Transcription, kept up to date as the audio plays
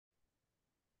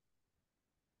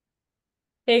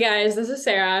Hey guys, this is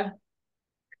Sarah,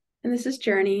 And this is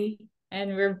Journey.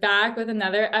 and we're back with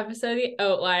another episode of the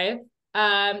Oat Life.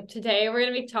 Today we're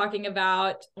going to be talking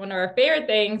about one of our favorite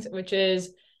things, which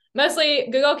is mostly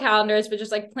Google Calendars, but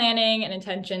just like planning and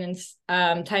attention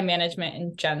and time management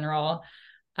in general.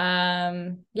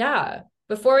 Yeah,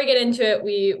 before we get into it,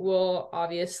 we will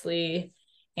obviously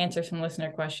answer some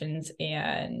listener questions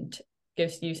and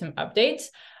give you some updates.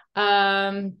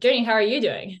 Journey, how are you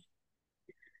doing?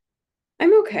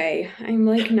 I'm okay. I'm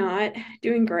like not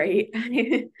doing great.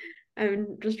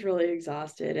 I'm just really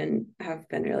exhausted and have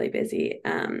been really busy.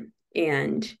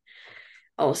 And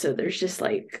also there's just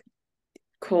like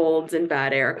colds and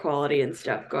bad air quality and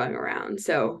stuff going around.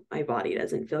 So my body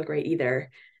doesn't feel great either.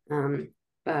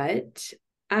 But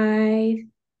I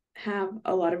have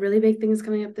a lot of really big things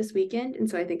coming up this weekend. And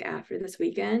so I think after this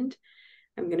weekend,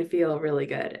 I'm gonna feel really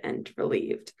good and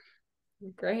relieved.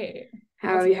 Great.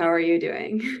 That's How are you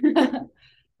doing?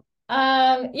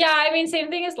 Yeah, I mean, same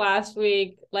thing as last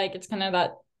week. Like, it's kind of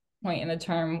that point in the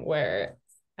term where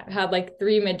I had like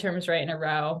three midterms right in a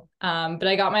row. But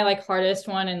I got my like hardest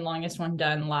one and longest one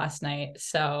done last night.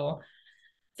 So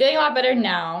feeling a lot better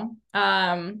now.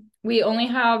 We only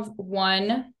have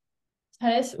one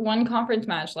conference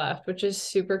match left, which is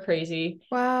super crazy.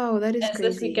 Wow, that is It's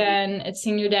this crazy. weekend, it's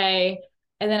senior day.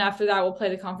 And then after that, we'll play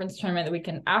the conference tournament the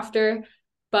weekend after.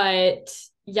 But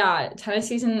yeah, tennis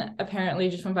season apparently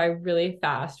just went by really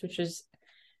fast, which is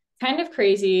kind of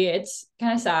crazy. It's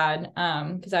kind of sad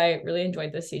because I really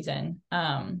enjoyed this season.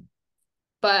 But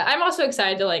I'm also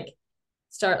excited to like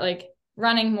start like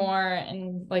running more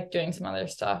and like doing some other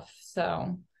stuff.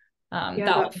 So Yeah, that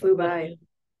that flew by.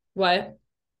 what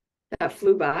That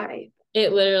flew by.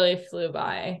 it literally flew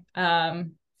by.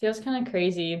 Feels kind of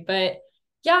crazy, but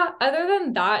yeah, other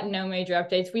than that, no major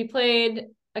updates. We played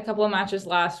a couple of matches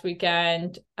last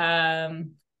weekend.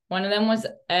 One of them was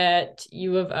at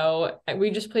U of O. We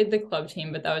just played the club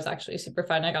team, but that was actually super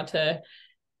fun. I got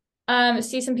to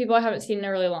see some people I haven't seen in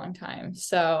a really long time.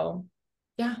 So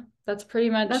yeah, that's pretty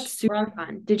That's much super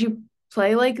fun. Did you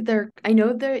play like their I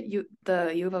know the U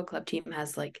of O club team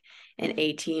has like an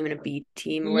A team and a B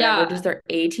team or whatever. Does yeah. their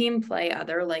A team play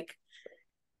other like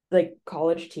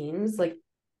college teams like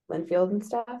Linfield and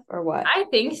stuff or what? I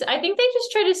think they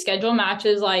just try to schedule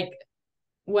matches like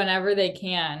whenever they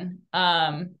can.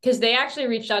 Because they actually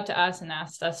reached out to us and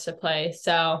asked us to play.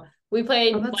 So we Oh,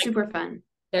 played that's like super fun.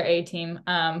 their A team.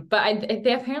 But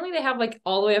they apparently they have like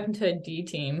all the way up into a D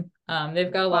team.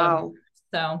 They've got a lot of Wow.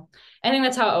 so I think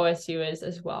that's how OSU is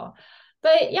as well.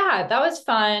 But yeah, that was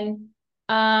fun.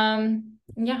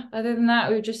 Yeah, other than that,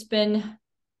 we've just been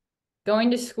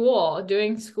going to school,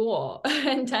 doing school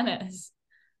and tennis.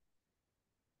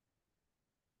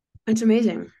 It's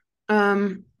amazing.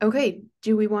 Okay.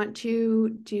 Do we want to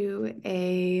do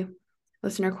a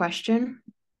listener question?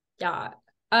 Yeah.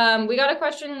 We got a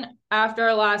question after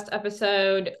our last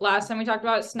episode. Last time we talked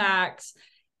about snacks,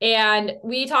 and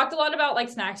we talked a lot about like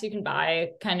snacks you can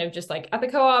buy, kind of just like at the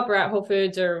co-op or at Whole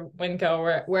Foods or Winco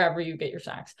or wherever you get your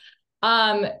snacks.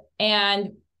 Um,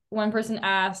 and one person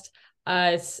asked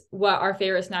us what our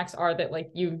favorite snacks are that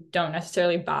like you don't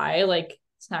necessarily buy, like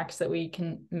snacks that we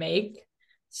can make.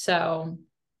 So,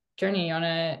 Journey, you want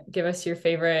to give us your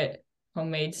favorite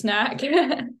homemade snack?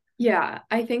 Yeah,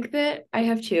 I think that I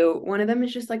have two. One of them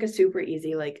is just like a super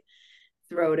easy, like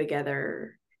throw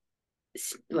together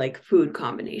like food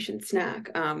combination snack,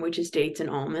 which is dates and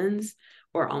almonds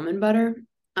or almond butter.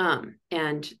 And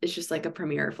it's just like a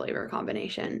premier flavor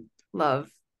combination.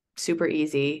 Love, super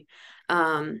easy.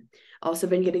 Um, Also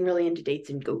been getting really into dates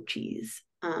and goat cheese,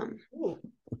 Ooh.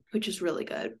 which is really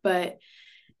good. But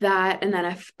that, and then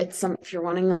if you're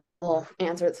wanting a little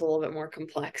answer, it's a little bit more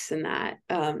complex than that.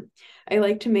 I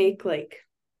like to make like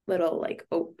little like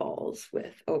oat balls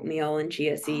with oatmeal and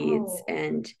chia seeds Oh,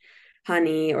 and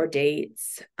honey or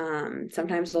dates.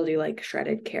 Sometimes I'll do like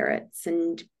shredded carrots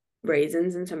and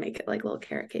raisins, and so make it like little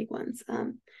carrot cake ones.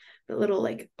 But little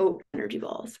like oat energy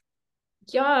balls.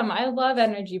 yum. I love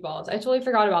energy balls. I totally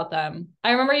forgot about them.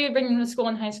 I remember you bringing them to school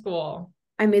in high school.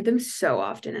 I made them so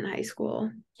often in high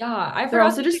school. Yeah, I They're forgot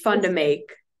also they just fun to existed.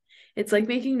 make. It's like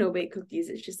making no bake cookies.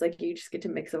 It's just like you just get to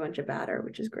mix a bunch of batter,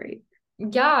 which is great.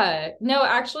 Yeah. No,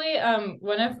 actually,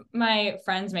 one of my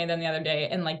friends made them the other day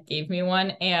and like gave me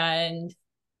one and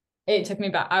it took me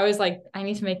back. I was like, I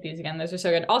need to make these again. Those are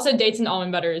so good. Also, dates and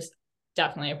almond butter is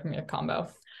definitely a premier combo.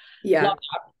 Love Yeah. that.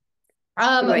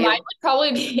 What about Mine you? would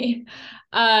probably be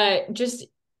just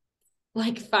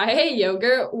like fire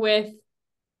yogurt with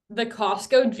the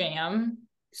Costco jam.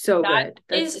 So That good.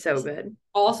 That's is so good.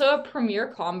 also a premier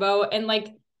combo. And like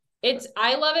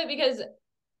I love it because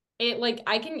it like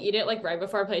I can eat it like right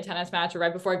before I play a tennis match or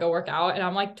right before I go work out, and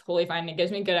I'm like totally fine. It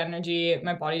gives me good energy.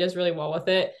 My body does really well with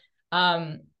it.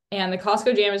 And the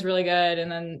Costco jam is really good.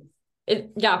 And then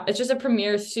it's just a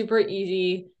premier, super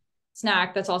easy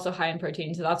snack that's also high in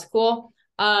protein. So that's cool.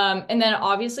 And then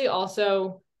obviously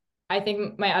also I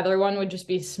think my other one would just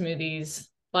be smoothies.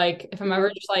 Like if I'm ever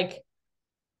just like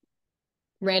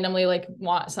randomly like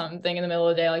want something in the middle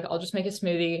of the day, like I'll just make a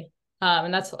smoothie.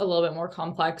 And that's a little bit more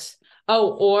complex.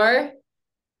 Oh, or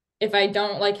if I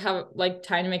don't like have like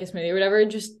time to make a smoothie or whatever,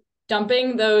 just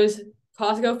dumping those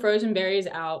Costco frozen berries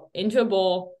out into a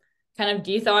bowl, kind of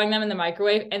de-thawing them in the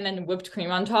microwave, and then whipped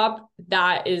cream on top.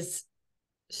 That is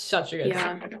such a good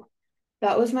snack.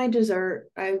 That was my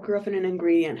dessert. I grew up in an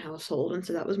ingredient household, and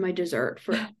so that was my dessert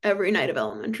for every night of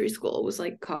elementary school was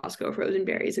like Costco frozen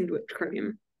berries and whipped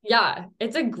cream. Yeah,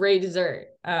 it's a great dessert.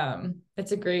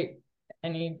 It's a great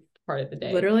any part of the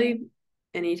day. Literally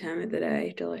any time of the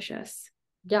day, delicious.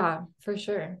 Yeah, for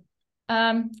sure.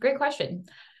 Great question.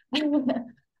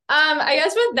 I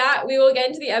guess with that, we will get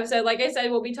into the episode. Like I said,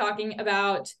 we'll be talking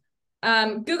about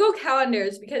Google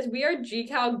Calendars because we are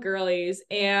GCAL girlies,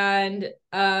 and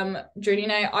Journey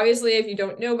and I, obviously, if you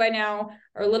don't know by now,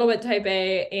 are a little bit type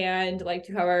A and like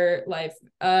to have our life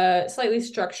slightly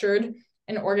structured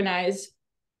and organized.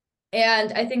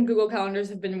 And I think Google Calendars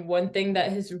have been one thing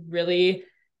that has really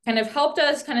kind of helped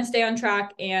us kind of stay on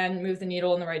track and move the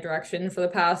needle in the right direction for the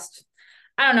past,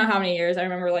 I don't know how many years. I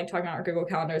remember like talking about our Google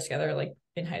Calendars together like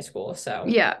in high school. So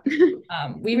yeah,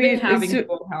 we've been having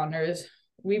Google Calendars.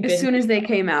 As soon as they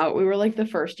came out, we were like the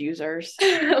first users.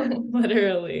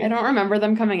 Literally. I don't remember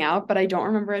them coming out, but I don't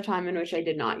remember a time in which I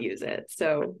did not use it.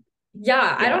 So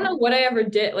yeah, I don't know what I ever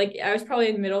did. Like I was probably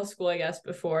in middle school, I guess,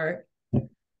 before.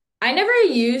 I never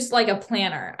used like a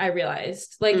planner, I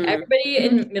realized. Like everybody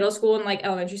in middle school and like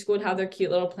elementary school would have their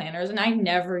cute little planners, and I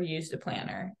never used a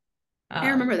planner. I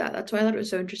remember that. That's why I thought it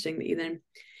was so interesting that you then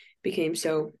became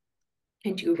so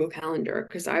into Google Calendar,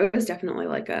 because I was definitely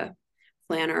like a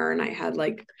planner and I had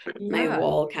like my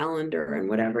wall calendar and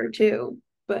whatever too.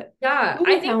 But yeah,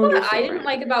 Google I think what I didn't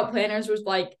like about planners was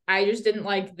like I just didn't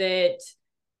like that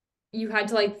you had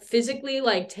to like physically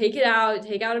like take out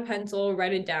a pencil,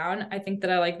 write it down. I think that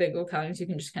I like the Google Calendars. You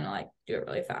can just kind of like do it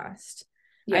really fast.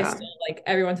 Yeah. I still like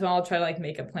every once in a while I'll try to like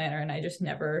make a planner and I just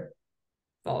never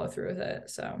follow through with it.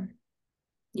 So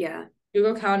yeah,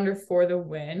 Google Calendar for the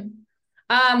win.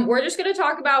 We're just gonna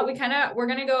talk about we're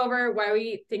gonna go over why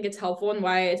we think it's helpful and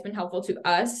why it's been helpful to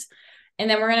us. And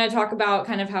then we're gonna talk about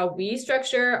kind of how we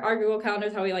structure our Google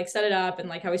Calendars, how we like set it up and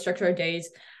like how we structure our days.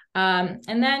 And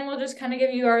then we'll just kind of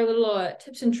give you our little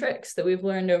tips and tricks that we've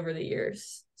learned over the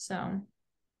years. So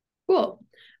cool.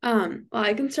 Well,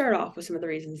 I can start off with some of the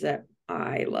reasons that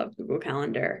I love Google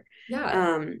Calendar.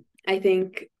 Yeah. I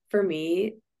think for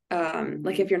me,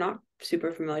 like if you're not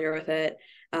super familiar with it,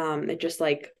 it just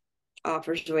like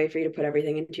offers a way for you to put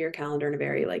everything into your calendar in a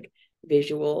very like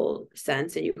visual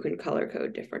sense, and you can color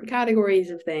code different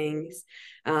categories of things,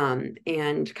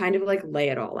 and kind of like lay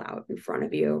it all out in front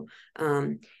of you.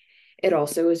 It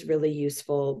also is really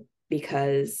useful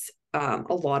because a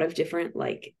lot of different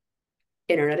like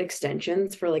internet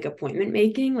extensions for like appointment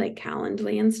making, like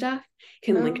Calendly and stuff,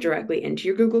 can link directly into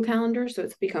your Google Calendar. So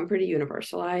it's become pretty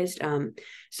universalized.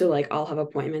 So like I'll have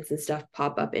appointments and stuff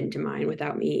pop up into mine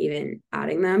without me even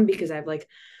adding them because I've like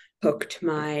hooked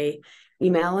my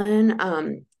email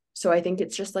in. So I think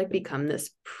it's just like become this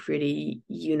pretty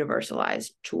universalized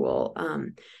tool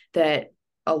that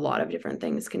a lot of different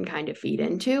things can kind of feed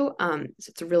into. So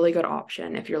it's a really good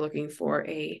option if you're looking for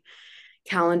a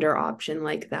calendar option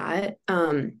like that.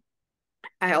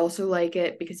 I also like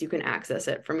it because you can access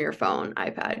it from your phone,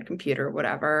 iPad, computer,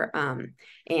 whatever.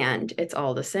 And it's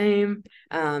all the same.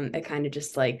 It kind of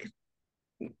just like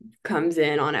comes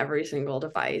in on every single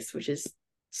device, which is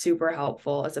super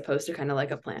helpful as opposed to kind of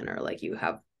like a planner. Like you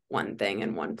have one thing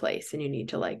in one place and you need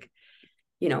to like,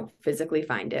 physically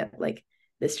find it. Like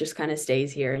this just kind of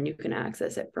stays here and you can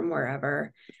access it from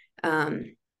wherever.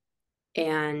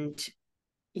 And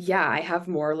yeah, I have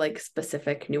more like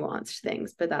specific nuanced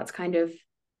things, but that's kind of,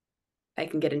 I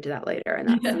can get into that later. And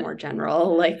that's the more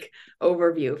general like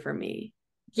overview for me.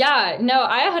 Yeah, no,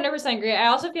 I 100% agree. I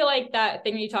also feel like that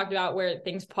thing you talked about where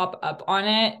things pop up on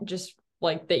it, just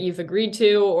like that you've agreed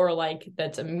to, or like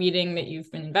that's a meeting that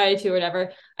you've been invited to or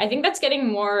whatever. I think that's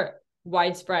getting more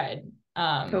widespread.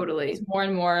 Totally. It's more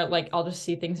and more like I'll just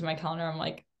see things in my calendar. I'm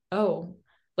like, oh,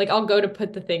 like I'll go to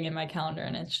put the thing in my calendar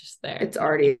and it's just there. It's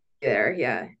already there.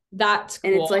 Yeah. That's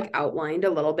cool. And it's like outlined a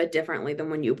little bit differently than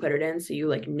when you put it in. So you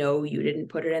like know you didn't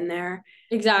put it in there.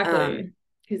 Exactly.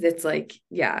 Because it's like,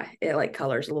 yeah, it like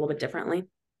colors a little bit differently.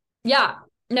 Yeah.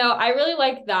 No, I really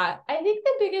like that. I think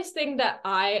the biggest thing that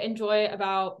I enjoy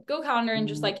about Go Calendar and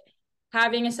just like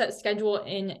having a set schedule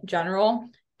in general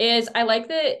is I like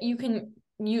that you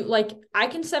like I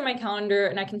can set my calendar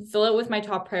and I can fill it with my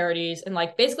top priorities and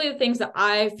like basically the things that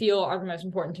I feel are the most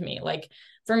important to me. Like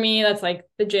for me, that's like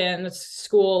the gym, that's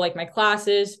school, like my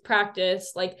classes,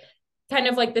 practice, like kind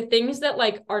of like the things that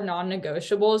like are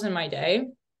non-negotiables in my day.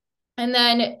 And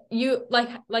then you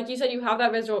like you said, you have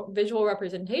that visual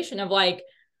representation of like,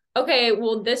 okay,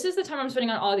 well, this is the time I'm spending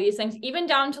on all these things, even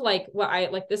down to like what I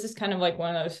like. This is kind of like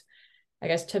one of those, I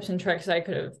guess, tips and tricks I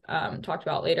could have talked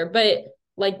about later. But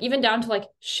like even down to like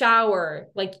shower,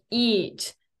 like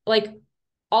eat, like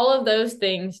all of those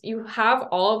things, you have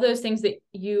all of those things that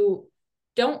you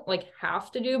don't like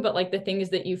have to do, but like the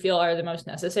things that you feel are the most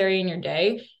necessary in your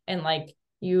day. And like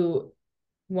you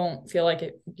won't feel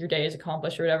like your day is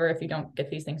accomplished or whatever if you don't get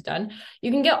these things done.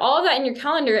 You can get all of that in your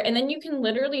calendar, and then you can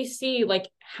literally see like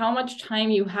how much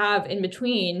time you have in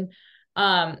between,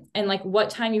 and like what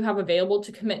time you have available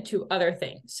to commit to other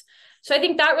things. So I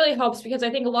think that really helps because I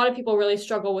think a lot of people really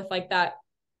struggle with like that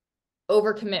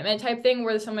overcommitment type thing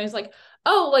where somebody's like,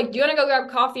 oh, like, do you want to go grab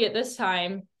coffee at this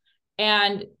time?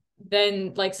 And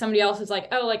then like somebody else is like,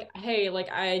 oh, like, hey, like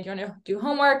do you want to do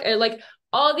homework? Or like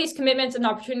all of these commitments and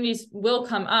opportunities will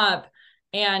come up.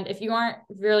 And if you aren't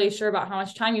really sure about how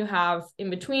much time you have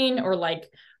in between or like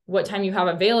what time you have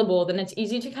available, then it's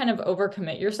easy to kind of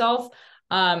overcommit yourself.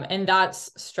 And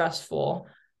that's stressful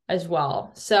as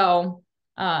well. So,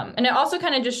 and it also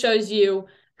kind of just shows you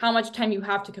how much time you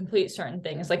have to complete certain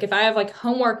things. Like if I have like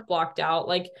homework blocked out,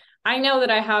 like I know that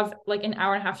I have like an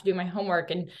hour and a half to do my homework.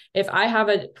 And if I have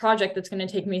a project that's going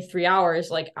to take me 3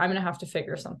 hours, like I'm going to have to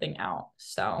figure something out.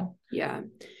 So, Yeah,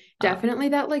 definitely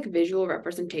that like visual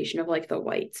representation of like the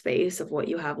white space of what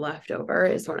you have left over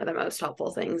is one of the most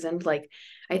helpful things. And like,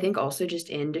 I think also just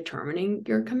in determining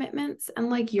your commitments and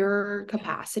like your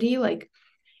capacity, like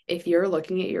if you're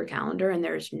looking at your calendar and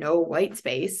there's no white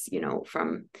space,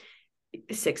 from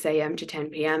 6 a.m. to 10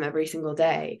 p.m. every single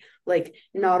day, like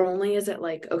not only is it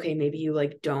like, okay, maybe you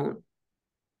like don't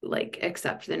like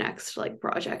accept the next like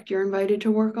project you're invited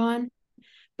to work on,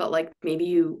 but like maybe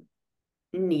you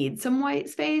need some white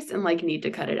space and like need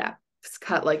to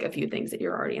cut like a few things that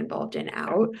you're already involved in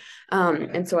out.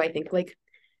 And so I think like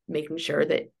making sure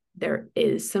that there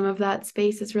is some of that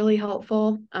space is really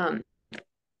helpful. I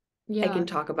yeah. can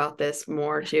talk about this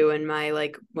more too in my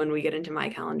like when we get into my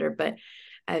calendar, but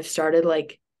I've started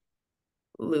like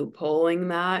loopholing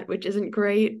that, which isn't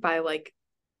great by like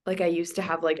I used to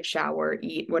have like shower,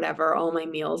 eat, whatever, all my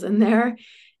meals in there.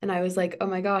 And I was like, oh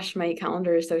my gosh, my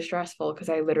calendar is so stressful because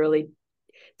I literally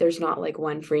there's not like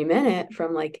one free minute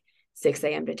from like 6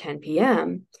 a.m. to 10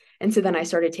 p.m. And so then I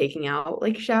started taking out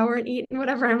like shower and eat and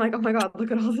whatever. I'm like, oh my God,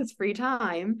 look at all this free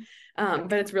time.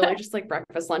 But it's really just like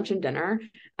breakfast, lunch, and dinner.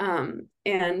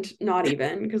 And not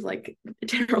even because like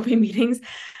dinner will be meetings.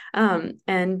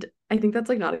 And I think that's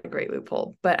like not a great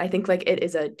loophole, but I think like it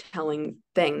is a telling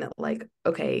thing that like,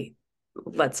 okay,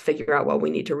 let's figure out what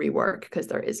we need to rework because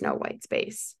there is no white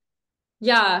space.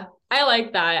 Yeah, I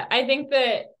like that. I think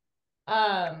that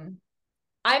um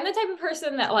I'm the type of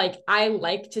person that like I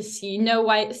like to see no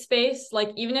white space.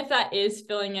 Like even if that is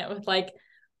filling it with like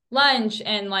lunch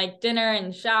and like dinner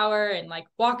and shower and like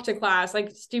walk to class,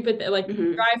 like stupid like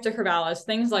Mm-hmm. drive to Corvallis,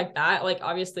 things like that. Like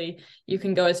obviously you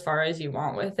can go as far as you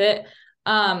want with it.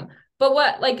 But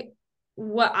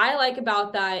what I like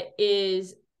about that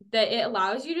is that it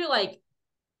allows you to like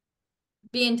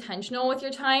be intentional with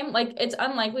your time. Like it's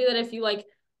unlikely that if you like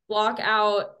block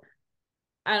out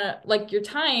like your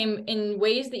time in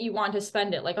ways that you want to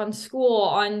spend it, like on school,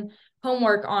 on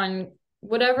homework, on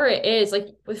whatever it is, like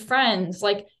with friends,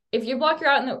 like if you block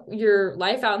your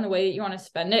life out in the way that you want to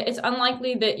spend it, it's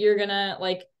unlikely that you're gonna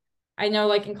like, I know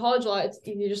like in college a lot, it's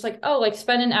you're just like, oh, like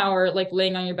spend an hour like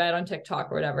laying on your bed on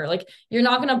TikTok or whatever. Like you're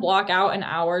not gonna block out an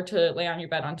hour to lay on your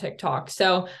bed on TikTok.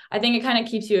 So I think it kind of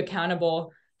keeps you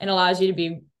accountable and allows you to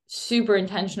be super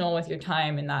intentional with your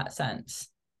time in that sense.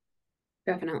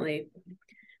 Definitely.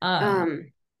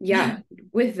 Um, Yeah,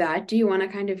 with that, do you want to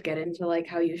kind of get into like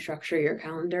how you structure your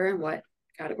calendar and what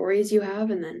categories you have,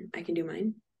 and then I can do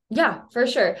mine? Yeah, for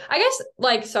sure. I guess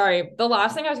like sorry, the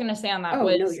last thing I was going to say on that Oh, no,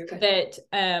 was you're good.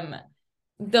 that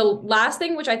the last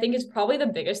thing which I think is probably the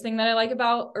biggest thing that I like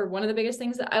about or one of the biggest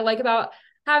things that I like about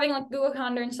having like Google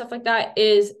Calendar and stuff like that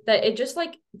is that it just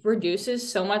like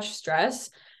reduces so much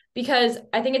stress because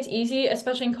I think it's easy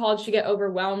especially in college to get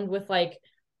overwhelmed with like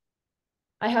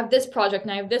I have this project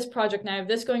and I have this project and I have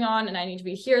this going on and I need to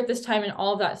be here at this time and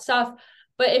all of that stuff.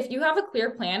 But if you have a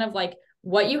clear plan of like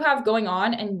what you have going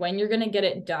on and when you're going to get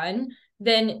it done,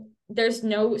 then there's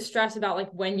no stress about like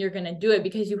when you're going to do it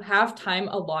because you have time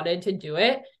allotted to do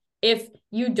it. If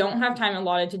you don't have time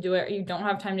allotted to do it, or you don't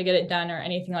have time to get it done or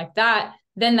anything like that,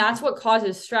 then that's what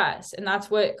causes stress and that's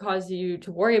what causes you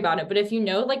to worry about it. But if you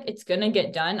know like it's going to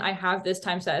get done, I have this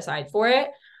time set aside for it,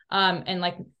 and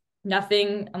like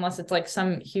nothing, unless it's like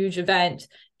some huge event,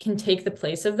 can take the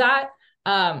place of that.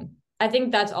 I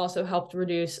think that's also helped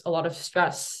reduce a lot of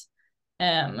stress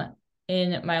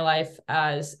in my life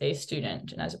as a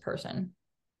student and as a person.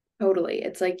 Totally.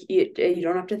 It's like you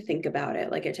don't have to think about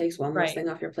it. Like it takes one less Right. thing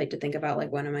off your plate to think about,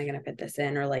 like, when am I going to fit this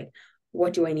in? Or like,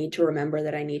 what do I need to remember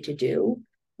that I need to do?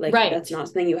 Like Right. that's not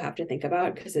something you have to think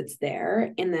about because it's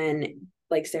there. And then,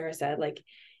 like Sarah said, like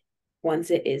once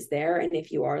it is there, and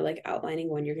if you are like outlining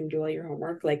when you're going to do all your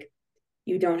homework, like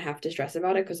you don't have to stress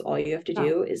about it because all you have to Yeah.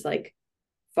 do is like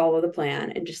follow the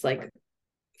plan and just like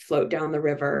float down the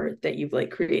river that you've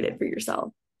like created for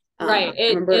yourself. Right. I It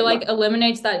remember like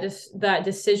eliminates that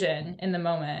decision in the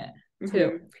moment too.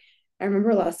 mm-hmm. I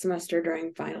remember last semester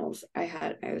during finals,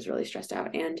 I was really stressed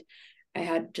out and I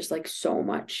had just like so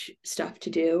much stuff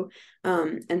to do.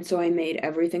 And so I made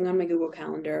everything on my Google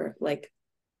Calendar, like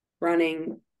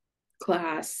running,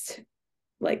 class,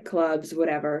 like clubs,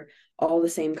 whatever, all the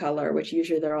same color, which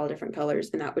usually they're all different colors.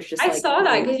 And that was just I like saw that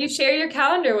my because you share your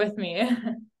calendar with me.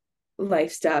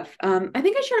 life stuff. I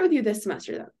think I shared it with you this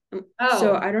semester though.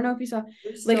 So Oh, I don't know if you saw,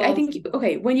 you're like, I still. think,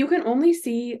 okay, when you can only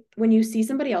see, when you see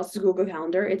somebody else's Google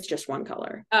Calendar, it's just one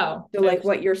color. Oh, So like oops.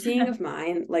 what you're seeing of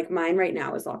mine, like mine right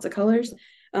now is lots of colors.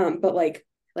 But like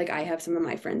I have some of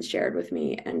my friends shared with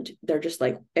me and they're just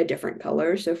like a different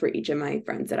color. So for each of my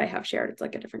friends that I have shared, it's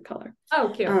like a different color.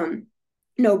 Oh, cute. Um,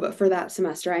 no, but for that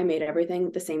semester, I made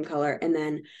everything the same color. And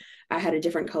then I had a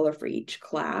different color for each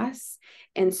class.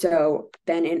 And so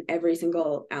then in every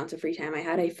single ounce of free time I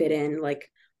had, I fit in like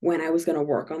when I was going to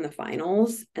work on the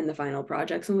finals and the final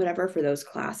projects and whatever for those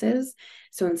classes.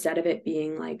 So instead of it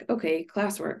being like, okay,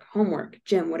 classwork, homework,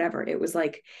 gym, whatever, it was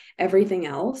like everything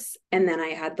else. And then I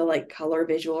had the like color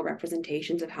visual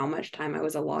representations of how much time I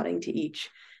was allotting to each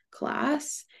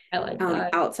class I like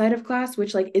that. outside of class,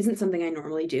 which like isn't something I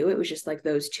normally do. It was just like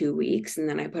those 2 weeks and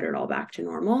then I put it all back to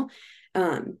normal.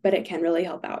 But it can really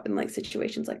help out in like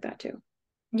situations like that too.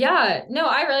 Yeah, no,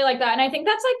 I really like that. And I think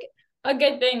that's like a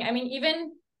good thing. I mean,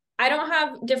 even I don't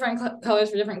have different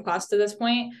colors for different classes to this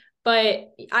point,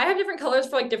 but I have different colors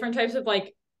for like different types of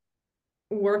like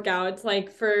workouts.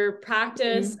 Like for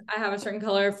practice, Mm-hmm. I have a certain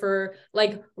color. For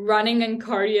like running and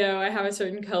cardio, I have a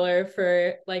certain color.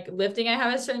 For like lifting, I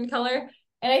have a certain color.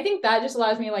 And I think that just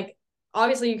allows me like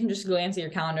obviously you can just glance at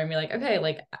your calendar and be like, okay,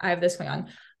 like I have this going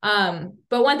on.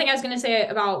 But one thing I was gonna say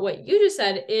about what you just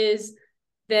said is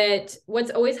that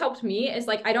what's always helped me is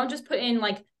like I don't just put in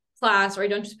like class or I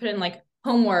don't just put in like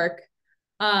homework.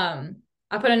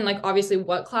 I put in like obviously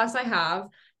what class I have,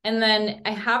 and then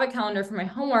I have a calendar for my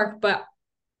homework, but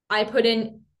I put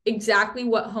in exactly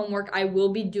what homework I will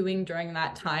be doing during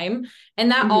that time.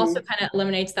 And that also Mm-hmm. kind of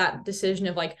eliminates that decision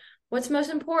of like, what's most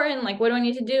important? Like, what do I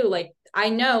need to do? Like, I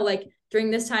know like during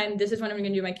this time, this is when I'm going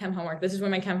to do my chem homework. This is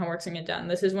when my chem homework's going to get done.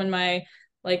 This is when my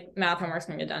like math homework's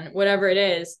going to get done, whatever it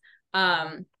is.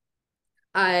 Um,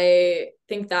 I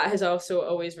think that has also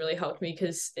always really helped me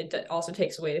because it also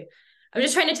takes away. I'm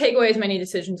just trying to take away as many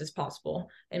decisions as possible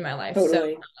in my life. So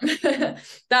Totally.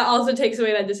 that also takes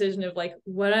away that decision of like,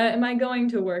 what am I going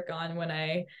to work on when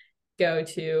I go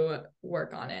to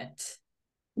work on it?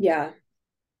 Yeah.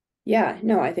 Yeah.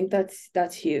 No, I think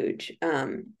that's huge.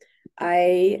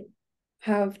 I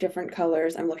have different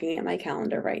colors. I'm looking at my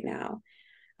calendar right now.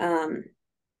 Um,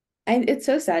 and it's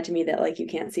so sad to me that like you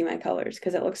can't see my colors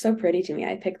because it looks so pretty to me.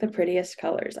 I pick the prettiest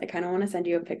colors. I kind of want to send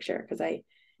you a picture because I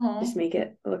just Oh, make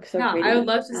it look so yeah, I would pretty.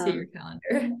 love to see your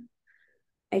calendar.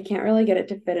 I can't really get it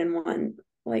to fit in one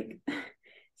like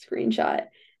screenshot.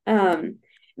 Um,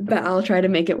 but I'll try to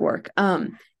make it work.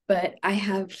 But I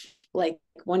have like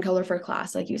one color for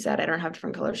class, like you said. I don't have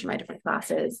different colors for my different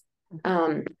classes.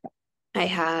 Um, I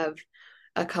have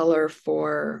a color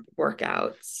for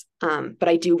workouts, but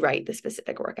I do write the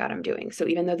specific workout I'm doing. So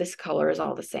even though this color is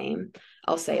all the same,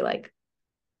 I'll say like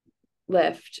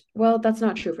lift. Well, that's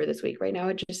not true for this week. Right now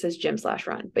it just says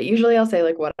gym/run, but usually I'll say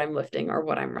like what I'm lifting or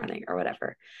what I'm running or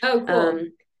whatever. Oh, cool.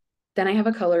 Um, then I have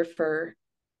a color for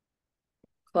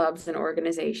clubs and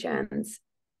organizations,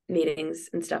 meetings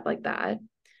and stuff like that.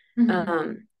 Mm-hmm.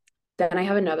 Um, then I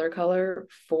have another color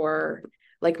for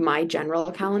like my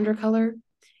general calendar color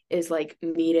is like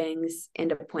meetings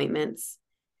and appointments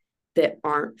that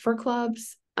aren't for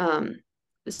clubs.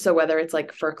 So whether it's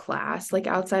like for class, like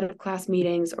outside of class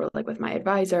meetings or like with my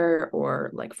advisor or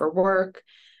like for work,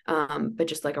 but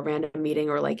just like a random meeting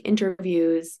or like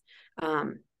interviews.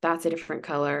 That's a different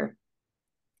color.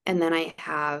 And then I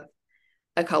have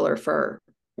a color for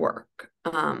work.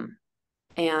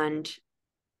 And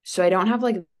so I don't have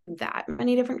like that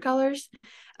many different colors.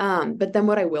 But then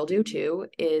what I will do too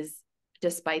is,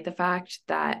 despite the fact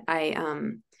that I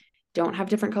don't have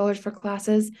different colors for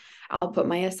classes, I'll put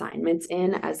my assignments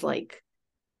in as like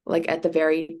at the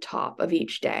very top of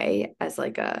each day as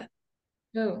like a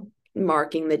Oh,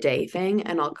 marking the day thing,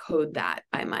 and I'll code that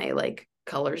by my like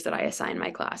colors that I assign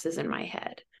my classes in my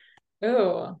head.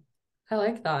 oh, I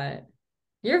like that.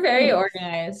 You're very Thanks.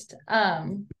 organized.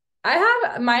 I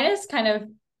have mine is kind of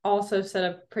also set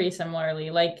up pretty similarly.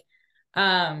 Like,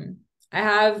 I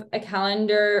have a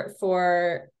calendar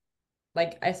for,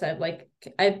 like I said, like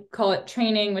I call it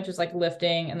training, which is like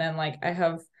lifting, and then like I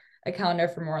have a calendar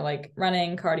for more like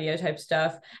running, cardio type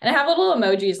stuff, and I have little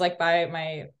emojis like by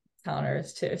my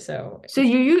calendars too. So So if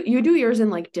you do yours in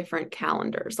like different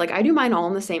calendars. Like I do mine all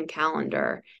in the same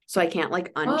calendar, so I can't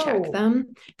like uncheck oh,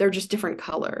 them. They're just different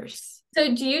colors.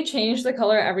 so do you change the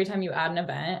color every time you add an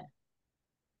event?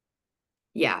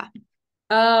 Yeah.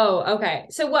 Oh, okay.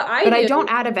 So what I But I do, don't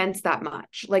add events that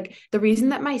much. Like the reason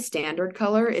that my standard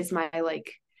color is my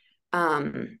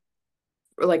um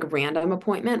like random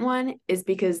appointment one is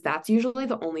because that's usually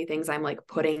the only things I'm like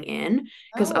putting in,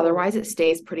 because oh, otherwise it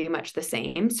stays pretty much the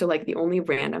same. So like the only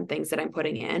random things that I'm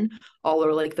putting in all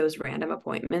are like those random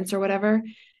appointments or whatever.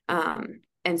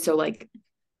 And so like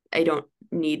I don't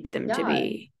need them to yeah.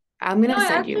 be. I'm No, gonna I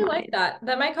send you actually like mine. that.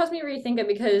 That might cause me to rethink it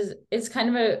because it's kind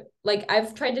of a like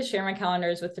I've tried to share my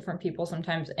calendars with different people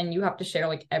sometimes, and you have to share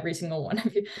like every single one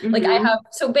of you. Like I have, Mm-hmm.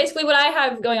 so basically what I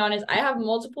have going on is I have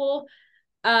multiple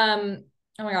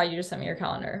oh my God, you just sent me your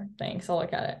calendar. Thanks. I'll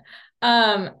look at it.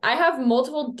 I have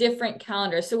multiple different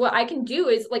calendars. So what I can do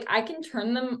is like I can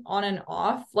turn them on and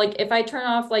off. Like if I turn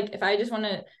off, like if I just want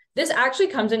to, this actually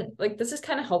comes in, like this is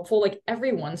kind of helpful like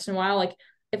every once in a while. Like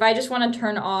if I just want to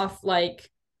turn off like,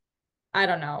 I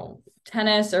don't know,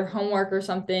 tennis or homework or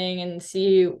something and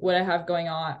see what I have going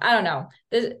on. I don't know.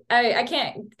 I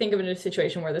can't think of a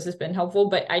situation where this has been helpful,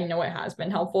 but I know it has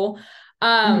been helpful.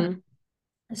 Um,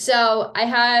 Mm-hmm. so I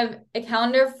have a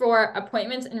calendar for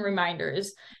appointments and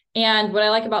reminders. And what I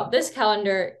like about this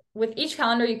calendar, with each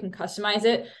calendar, you can customize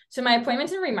it. So my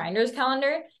appointments and reminders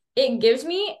calendar, it gives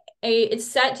me it's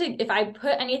set to, if I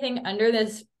put anything under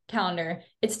this calendar,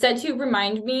 it's set to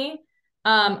remind me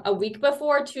a week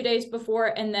before, 2 days before,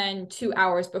 and then 2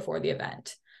 hours before the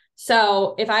event.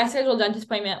 So if I schedule a dentist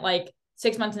appointment like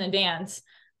 6 months in advance,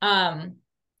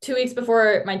 2 weeks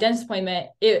before my dentist appointment,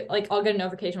 it like I'll get a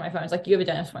notification on my phone. It's like you have a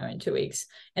dentist appointment in 2 weeks,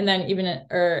 and then even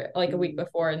or like a week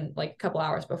before and like a couple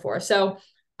hours before. So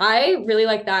I really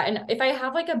like that. And if I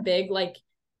have like a big like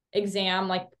exam,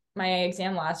 like my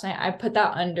exam last night, I put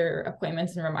that under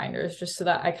appointments and reminders just so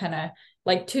that I kind of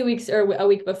like 2 weeks or a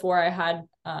week before I had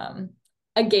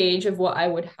a gauge of what I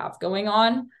would have going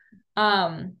on.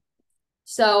 Um,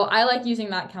 so I like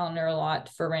using that calendar a lot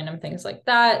for random things like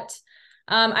that.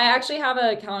 I actually have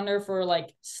a calendar for like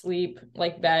sleep,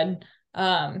 like bed,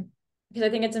 because I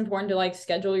think it's important to like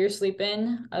schedule your sleep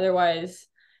in. Otherwise,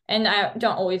 and I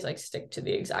don't always like stick to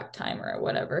the exact time or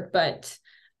whatever, but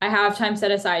I have time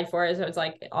set aside for it. So it's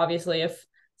like obviously if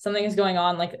something is going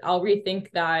on, like I'll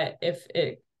rethink that if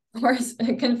it, of course,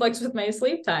 it conflicts with my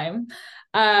sleep time.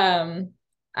 Um,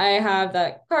 I have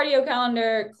that cardio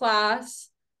calendar, class.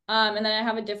 And then I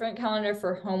have a different calendar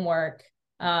for homework.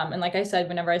 And like I said,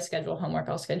 whenever I schedule homework,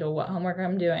 I'll schedule what homework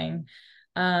I'm doing.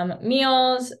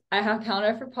 Meals, I have a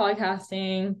calendar for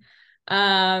podcasting.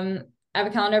 I have a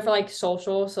calendar for like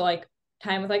social, so like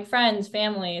time with like friends,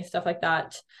 family, stuff like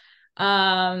that.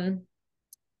 Um,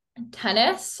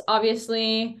 tennis,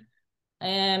 obviously,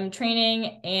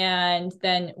 training, and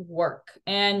then work.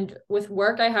 And with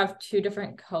work, I have two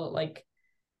different color, like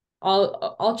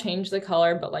I'll change the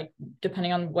color, but like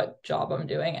depending on what job I'm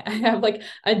doing, I have like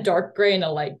a dark gray and a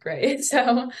light gray.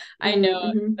 So I know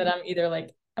Mm-hmm. that I'm either like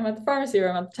I'm at the pharmacy or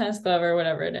I'm at the tennis club or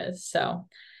whatever it is. So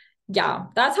yeah,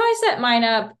 that's how I set mine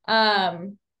up.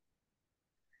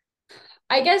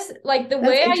 I guess like the That's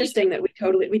way I interesting that we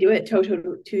do it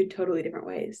two totally different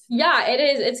ways. yeah, it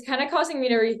is. It's kind of causing me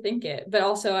to rethink it, but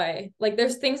also I like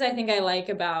there's things I think I like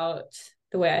about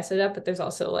the way I set it up, but there's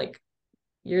also like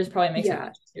yours probably makes it Yeah.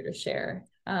 much easier to share.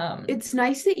 It's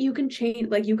nice that you can change,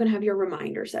 like you can have your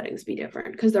reminder settings be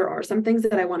different, because there are some things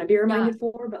that I want to be Yeah. reminded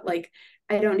for, but like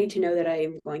I don't need to know that I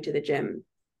am going to the gym,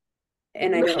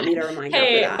 and I don't Right. need a reminder for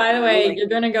Hey, that. by the I'm way, like, you're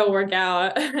gonna go work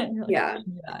out. You're like, I yeah. can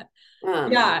do that.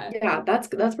 Yeah, Yeah, that's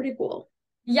pretty cool.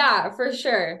 yeah, for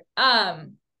sure.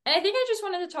 And I think I just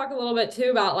wanted to talk a little bit too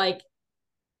about like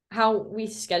how we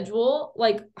schedule,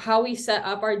 like how we set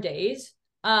up our days.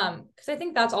 Because I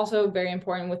think that's also very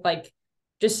important with like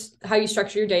just how you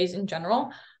structure your days in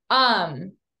general.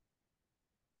 Um,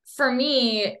 for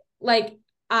me, like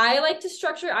I like to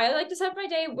set my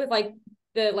day with like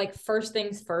the like first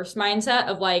things first mindset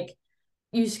of like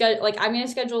you schedule like I'm gonna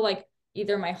schedule like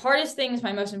either my hardest things,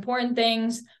 my most important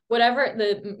things, whatever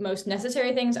the most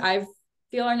necessary things I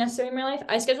feel are necessary in my life.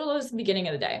 I schedule those at the beginning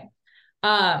of the day.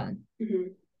 Um,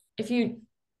 Mm-hmm. if you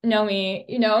know me,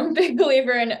 I'm a big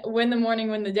believer in win the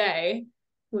morning, win the day.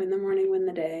 Win the morning, win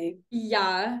the day.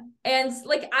 Yeah. And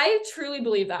like I truly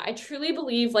believe that. I truly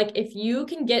believe like if you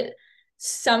can get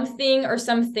something or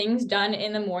some things done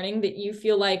in the morning that you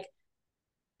feel like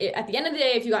at the end of the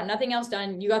day, if you got nothing else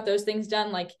done, you got those things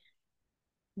done, like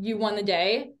you won the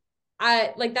day.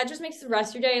 I like that just makes the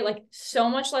rest of your day like so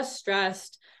much less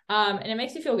stressed. And it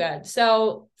makes you feel good.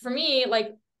 So for me,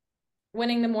 like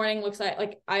winning the morning looks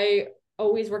like I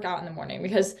always work out in the morning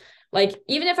because like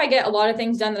even if I get a lot of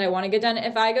things done that I want to get done,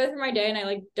 if I go through my day and I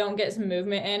like don't get some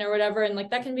movement in or whatever, and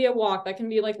like that can be a walk, that can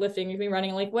be like lifting, you can be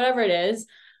running, like whatever it is,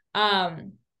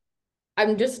 um,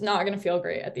 I'm just not gonna feel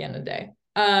great at the end of the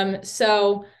day.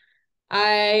 So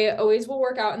I always will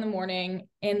work out in the morning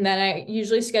and then I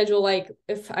usually schedule like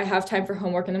if I have time for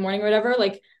homework in the morning or whatever,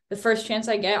 like the first chance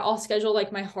I get, I'll schedule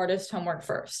like my hardest homework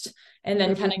first and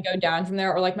then kind of go down from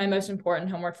there or like my most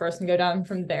important homework first and go down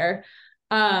from there.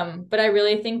 But I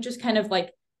really think just kind of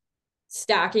like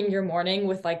stacking your morning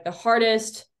with like the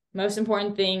hardest, most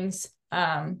important things,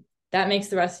 that makes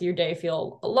the rest of your day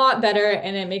feel a lot better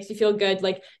and it makes you feel good.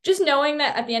 Like just knowing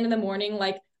that at the end of the morning,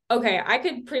 like, okay, I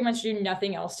could pretty much do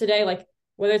nothing else today. Like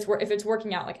whether if it's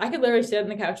working out, like I could literally sit on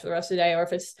the couch for the rest of the day, or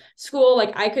if it's school,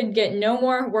 like I could get no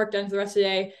more work done for the rest of the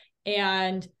day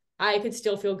and I could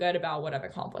still feel good about what I've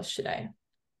accomplished today.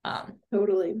 Um,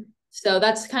 Totally. so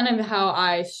that's kind of how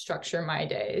I structure my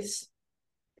days.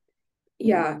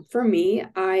 Yeah, for me,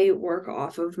 I work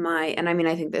off of my, and I mean,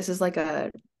 I think this is like a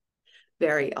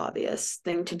very obvious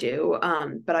thing to do.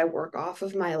 But I work off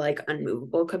of my like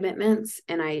unmovable commitments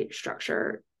and I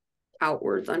structure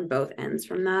outwards on both ends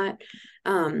from that.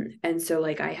 And so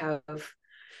like I have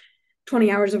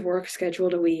 20 hours of work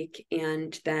scheduled a week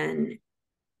and then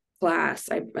class.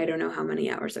 I don't know how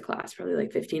many hours of class, probably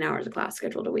like 15 hours of class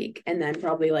scheduled a week, and then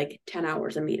probably like 10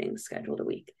 hours of meetings scheduled a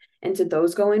week. And so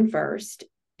those go in first.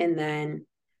 And then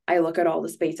I look at all the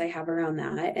space I have around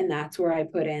that. And that's where I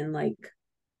put in like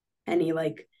any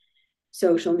like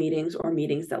social meetings or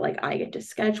meetings that like I get to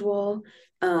schedule,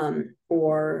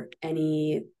 or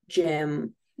any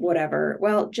gym, whatever.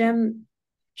 Well, gym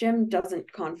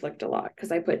doesn't conflict a lot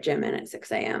because I put gym in at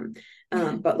 6 a.m.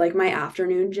 But like my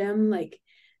afternoon gym, like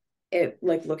it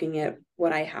like looking at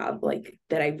what I have like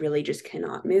that I really just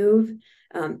cannot move,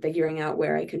 figuring out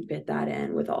where I could fit that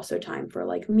in with also time for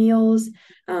like meals.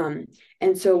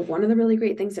 And so one of the really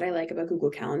great things that I like about Google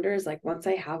Calendar is like once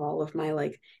I have all of my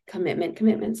like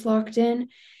commitments locked in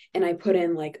and I put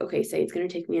in like, okay, say it's going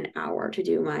to take me an hour to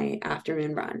do my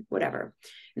afternoon run, whatever.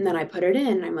 And then I put it in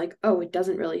and I'm like, oh, it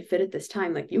doesn't really fit at this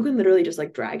time. Like you can literally just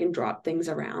like drag and drop things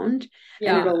around and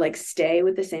Yeah. it'll like stay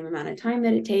with the same amount of time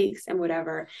that it takes and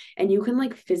whatever. And you can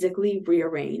like physically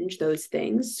rearrange those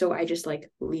things. So I just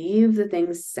like leave the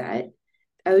things set.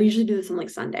 I'll usually do this on like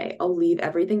Sunday. I'll leave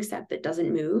everything set that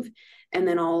doesn't move. And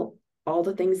then all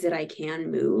the things that I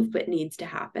can move but needs to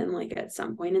happen like at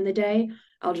some point in the day,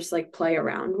 I'll just like play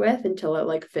around with until it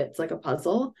like fits like a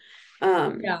puzzle.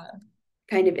 Um, Yeah.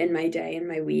 kind of in my day and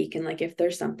my week. And like if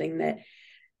there's something that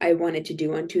I wanted to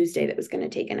do on Tuesday that was going to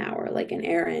take an hour, like an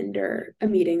errand or a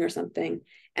meeting or something,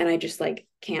 and I just like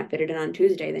can't fit it in on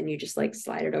Tuesday, then you just like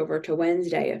slide it over to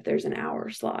Wednesday if there's an hour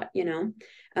slot, you know?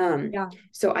 Yeah.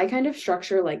 So I kind of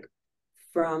structure like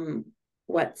from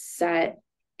what's set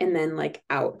and then like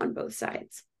out on both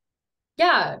sides.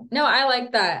 Yeah, no, I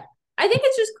like that. I think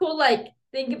it's just cool, like,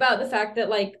 think about the fact that,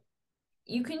 like,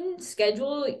 you can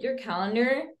schedule your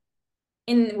calendar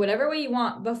in whatever way you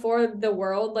want before the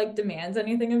world, like, demands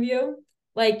anything of you.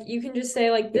 Like, you can just say,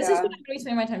 like, this is Yeah. what I'm going to be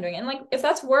spending my time doing. And, like, if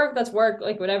that's work,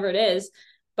 like, whatever it is.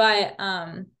 But,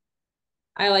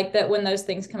 I like that when those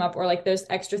things come up or, like, those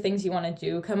extra things you want to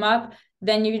do come up,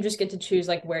 then you just get to choose,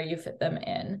 like, where you fit them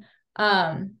in.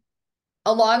 Um,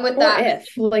 along with Or that,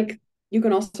 if like you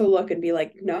can also look and be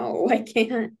like, no, I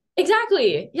can't.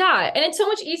 exactly. Yeah. And it's so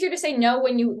much easier to say no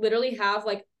when you literally have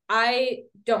like, I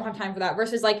don't have time for that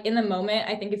versus like in the moment.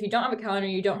 I think if you don't have a calendar,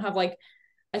 you don't have like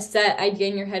a set idea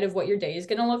in your head of what your day is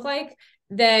going to look like,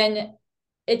 then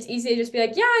it's easy to just be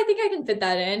like, yeah, I think I can fit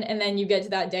that in. And then you get to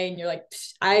that day and you're like,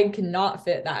 I cannot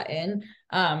fit that in.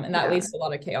 And that Yeah. leads to a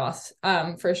lot of chaos,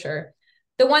 for sure.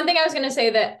 The one thing I was going to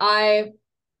say that I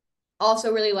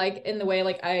also really like in the way,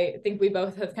 like, I think we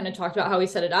both have kind of talked about how we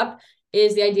set it up,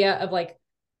 is the idea of like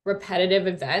repetitive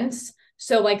events.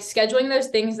 So like scheduling those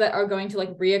things that are going to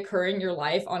like reoccur in your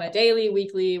life on a daily,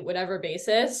 weekly, whatever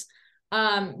basis.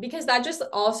 Because that just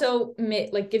also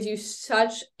like gives you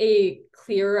such a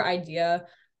clearer idea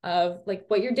of like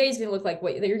what your day is going to look like,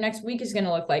 what your next week is going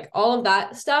to look like, all of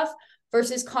that stuff,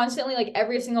 versus constantly like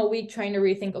every single week trying to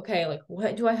rethink, okay, like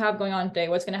what do I have going on today?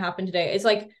 What's going to happen today? It's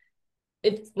like,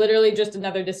 it's literally just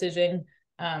another decision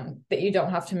that you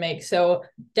don't have to make. So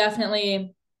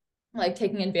definitely like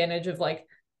taking advantage of like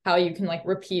how you can like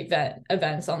repeat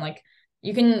events on like,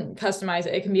 you can customize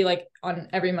it. It can be like on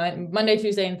every Monday,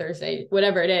 Tuesday, and Thursday,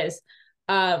 whatever it is.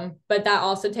 But that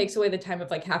also takes away the time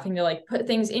of like having to like put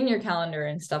things in your calendar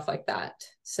and stuff like that.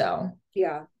 So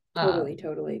Yeah, um,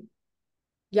 totally.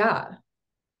 yeah.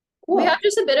 We have Cool.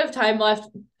 just a bit of time left.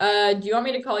 Do you want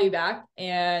me to call you back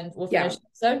and we'll finish Yeah.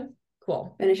 the episode?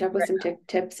 Cool. Finish up with Right some now.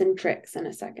 tips and tricks in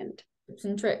a second. Tips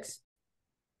and tricks.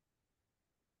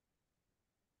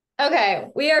 Okay,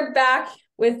 we are back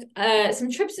with some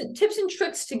tips and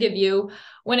tricks to give you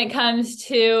when it comes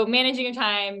to managing your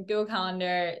time, Google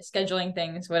Calendar, scheduling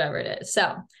things, whatever it is.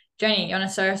 So, Jenny, you want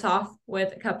to start us off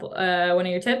with a couple one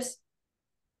of your tips?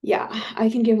 Yeah, I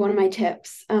can give one of my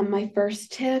tips. My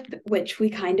first tip, which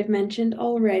we kind of mentioned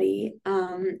already,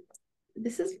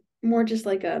 this is more just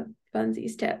like a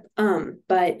funsies tip.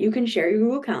 But you can share your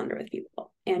Google Calendar with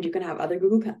people, and you can have other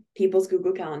people's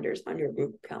Google Calendars on your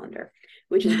Google Calendar,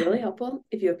 which is really helpful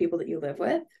if you have people that you live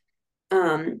with,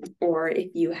 or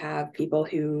if you have people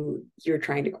who you're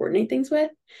trying to coordinate things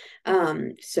with.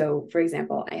 So for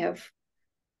example, I have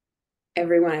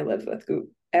everyone I live with,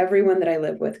 everyone that I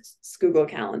live with, Google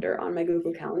Calendar on my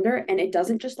Google Calendar, and it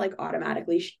doesn't just like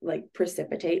automatically like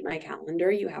precipitate my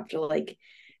calendar. You have to like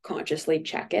consciously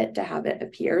check it to have it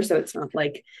appear. So it's not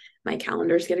like my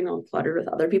calendar's getting all cluttered with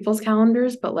other people's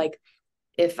calendars, but like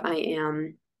if I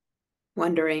am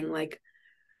wondering like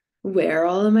where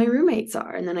all of my roommates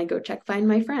are, and then I go find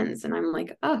my friends, and I'm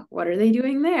like, oh, what are they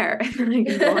doing there? And then I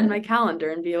can go on my calendar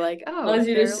and be like, oh, Allows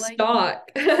you to they're like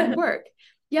stalk. at work.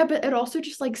 Yeah, but it also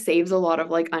just like saves a lot of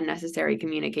like unnecessary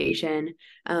communication.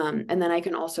 And then I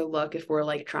can also look if we're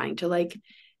like trying to like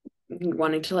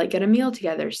wanting to like get a meal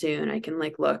together soon. I can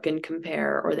like look and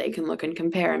compare, or they can look and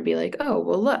compare and be like, oh,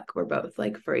 well, look, we're both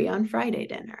like free on Friday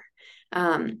dinner.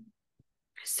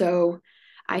 So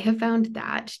I have found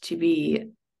that to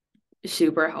be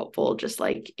super helpful, just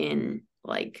like in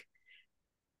like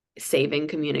saving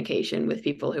communication with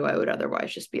people who I would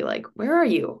otherwise just be like, where are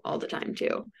you all the time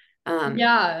too?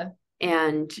 Yeah.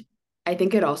 And I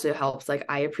think it also helps, like,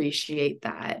 I appreciate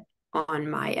that on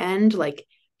my end, like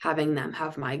having them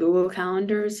have my Google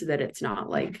Calendar so that it's not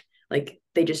like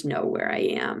they just know where I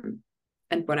am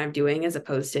and what I'm doing, as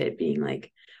opposed to it being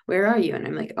like, where are you? And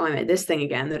I'm like, oh, I'm at this thing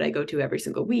again that I go to every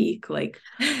single week, like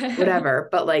whatever.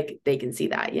 But like they can see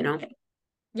that, you know?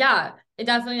 Yeah, it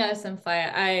definitely does simplify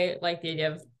it. I like the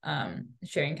idea of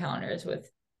sharing calendars with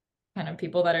kind of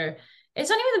people that are, it's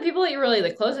not even the people that you're really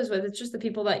the closest with, it's just the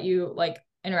people that you like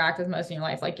interact with most in your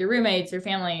life, like your roommates, your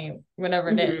family, whatever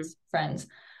it is, friends.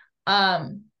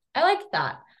 I like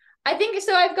that. I think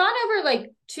so. I've gone over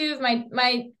like two of my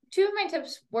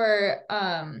tips were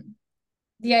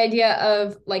the idea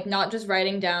of like not just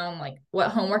writing down like what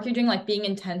homework you're doing, like being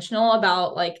intentional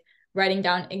about like writing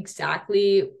down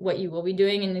exactly what you will be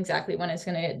doing and exactly when it's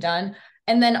going to get done.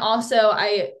 And then also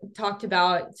I talked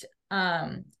about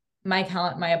my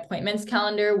appointments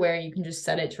calendar, where you can just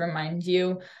set it to remind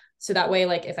you. So that way,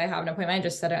 like if I have an appointment, I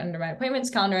just set it under my appointments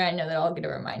calendar. I know that I'll get a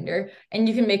reminder, and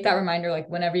you can make that reminder like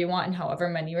whenever you want and however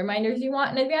many reminders you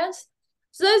want in advance.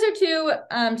 So those are two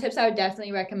tips I would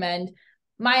definitely recommend.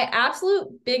 My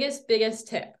absolute biggest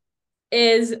tip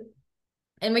is,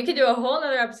 and we could do a whole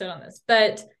nother episode on this,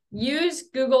 but use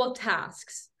Google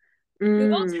Tasks.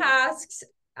 Google Tasks.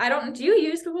 Do you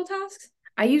use Google Tasks?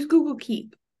 I use Google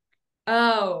Keep.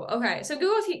 Oh, okay. So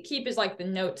Google Keep is like the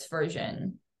notes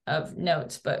version of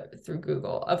notes, but through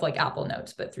Google, of like Apple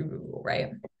Notes, but through Google,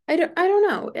 right? I don't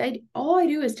know. All I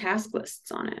do is task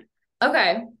lists on it.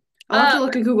 Okay. I'll have to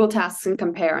look at Google Tasks and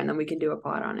compare, and then we can do a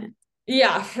pod on it.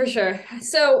 Yeah, for sure.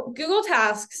 So Google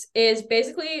Tasks is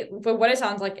basically, but what it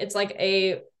sounds like, it's like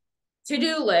a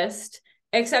to-do list,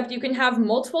 except you can have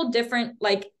multiple different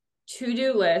like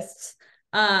to-do lists.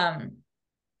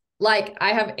 Like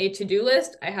I have a to-do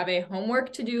list, I have a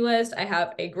homework to-do list, I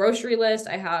have a grocery list,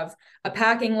 I have a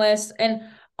packing list, and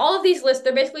all of these lists,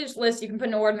 they're basically just lists you can put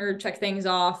in order, check things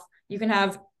off. You can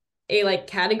have a like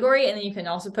category, and then you can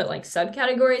also put like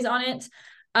subcategories on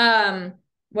it.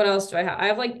 What else do I have? I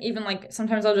have like even like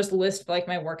sometimes I'll just list like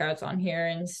my workouts on here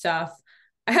and stuff.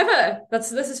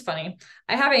 this is funny.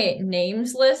 I have a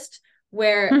names list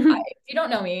where if you don't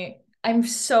know me, I'm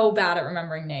so bad at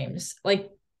remembering names, like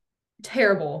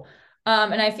terrible.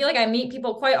 And I feel like I meet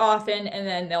people quite often and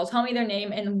then they'll tell me their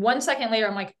name. And 1 second later,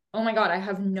 I'm like, oh my God, I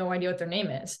have no idea what their name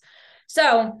is.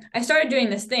 So I started doing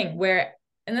this thing where,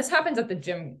 and this happens at the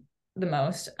gym the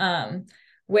most,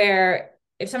 where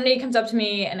if somebody comes up to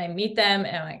me and I meet them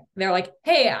and they're like,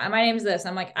 hey, my name's this.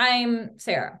 I'm like, I'm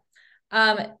Sarah.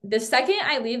 The second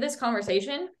I leave this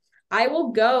conversation, I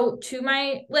will go to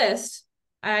my list.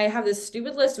 I have this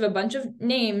stupid list of a bunch of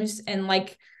names and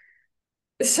like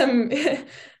some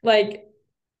like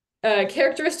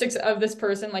characteristics of this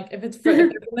person, like if they're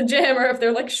from the gym or if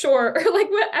they're like short or like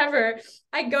whatever.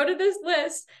 I go to this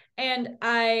list and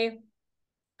I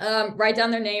write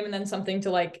down their name and then something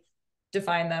to like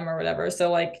define them or whatever. So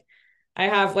like I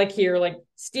have like here like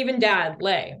Stephen Dad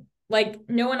Lay. Like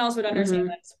no one else would understand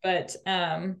this, but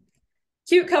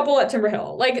cute couple at Timber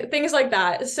Hill, like things like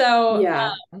that. So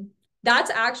Yeah.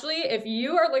 that's actually, if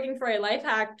you are looking for a life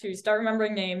hack to start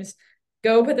remembering names,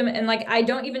 go put them in. Like I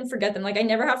don't even forget them. Like I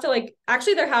never have to like,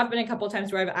 actually there have been a couple of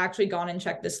times where I've actually gone and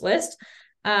checked this list.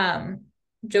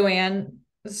 Joanne,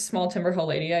 small Timber Hill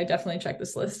lady, I definitely checked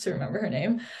this list to remember her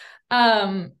name.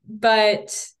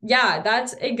 But yeah,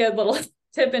 that's a good little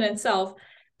tip in itself.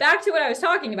 Back to what I was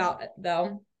talking about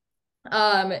though.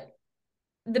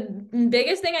 The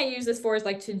biggest thing I use this for is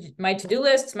like my to-do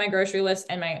lists, my grocery list,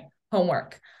 and my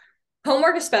homework.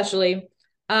 Homework especially.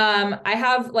 I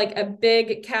have like a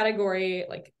big category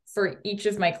like for each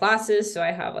of my classes. So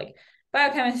I have like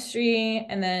biochemistry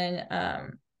and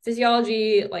then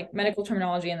physiology, like medical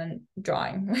terminology, and then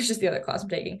drawing, which is the other class I'm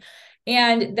taking.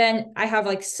 And then I have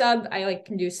like I like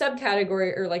can do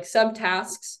subcategory or like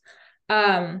subtasks.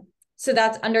 So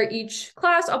that's under each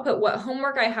class, I'll put what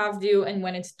homework I have due and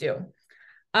when it's due.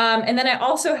 And then I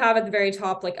also have at the very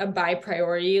top like a by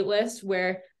priority list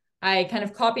where I kind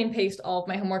of copy and paste all of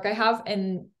my homework I have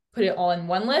and put it all in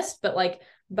one list, but like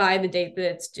by the date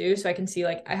that it's due. So I can see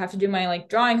like I have to do my like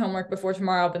drawing homework before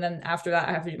tomorrow, but then after that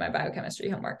I have to do my biochemistry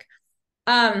homework.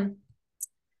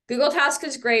 Google Tasks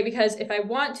is great because if I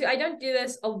want to, I don't do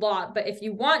this a lot, but if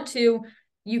you want to,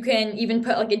 you can even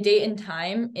put like a date and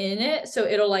time in it. So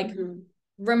it'll like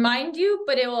remind you,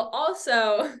 but it will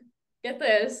also, get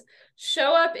this,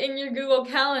 show up in your Google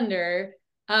Calendar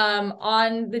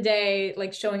on the day,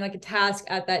 like showing like a task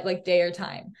at that like day or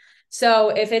time. So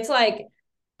if it's like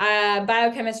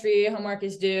biochemistry homework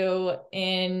is due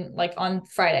in like on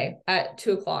Friday at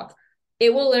 2 o'clock,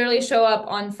 it will literally show up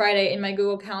on Friday in my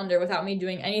Google Calendar without me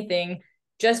doing anything,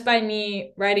 just by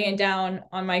me writing it down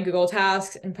on my Google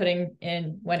Tasks and putting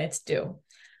in when it's due.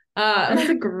 That's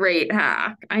a great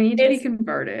hack. I need to be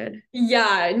converted.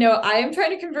 Yeah, no, I am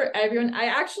trying to convert everyone.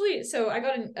 So I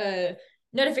got a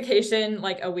notification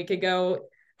like a week ago.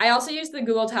 I also use the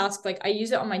Google Task, like I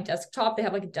use it on my desktop. They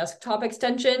have like a desktop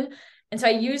extension. And so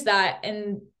I use that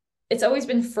and it's always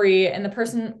been free. And the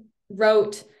person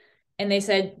wrote and they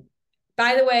said,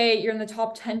 by the way, you're in the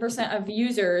top 10% of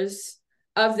users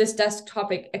of this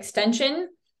desktop extension.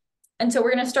 And so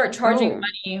we're going to start charging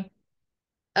money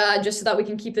just so that we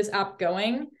can keep this app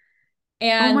going. Oh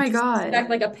And my God. expect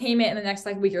like a payment in the next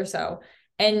like week or so.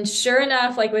 And sure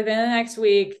enough, like within the next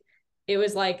week, it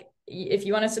was like, if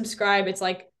you want to subscribe, it's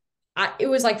like, it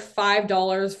was like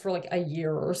 $5 for like a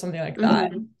year or something like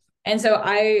that. And so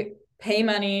I pay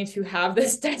money to have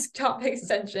this desktop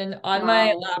extension on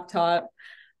my laptop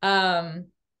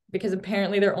because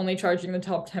apparently they're only charging the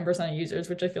top 10% of users,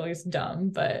 which I feel like is dumb,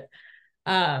 but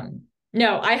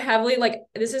no, I heavily like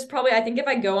this is probably I think if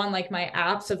I go on like my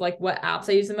apps of like what apps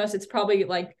I use the most, it's probably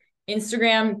like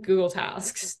Instagram, Google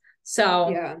Tasks. So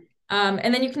yeah.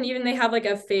 And then you can even they have like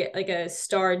a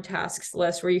starred tasks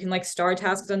list where you can like star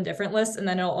tasks on different lists and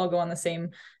then it'll all go on the same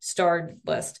starred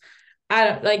list.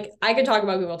 I could talk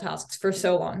about Google Tasks for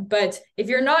so long, but if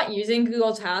you're not using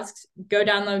Google Tasks, go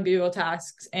download Google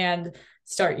Tasks and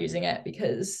start using it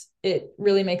because it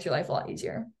really makes your life a lot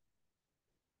easier.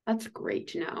 That's great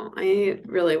to know. I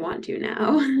really want to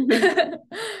now.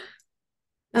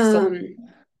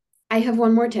 I have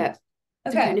one more tip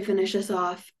to kind of finish this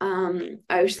off. I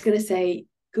was just gonna say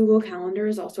Google Calendar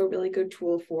is also a really good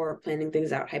tool for planning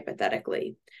things out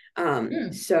hypothetically.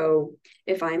 So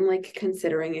if I'm like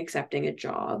considering accepting a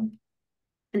job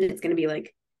and it's gonna be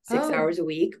like 6 hours a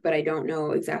week, but I don't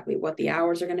know exactly what the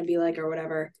hours are gonna be like or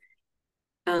whatever,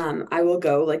 I will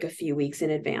go like a few weeks in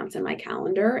advance in my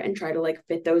calendar and try to like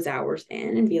fit those hours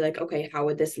in and be like, okay, how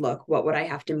would this look? What would I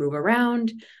have to move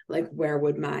around? Like, where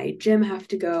would my gym have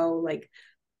to go? Like,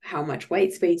 how much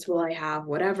white space will I have?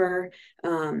 Whatever.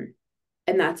 And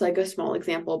that's like a small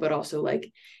example, but also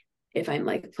like if I'm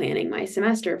like planning my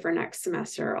semester for next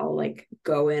semester, I'll like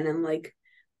go in and like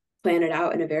plan it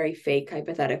out in a very fake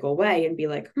hypothetical way and be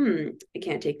like, I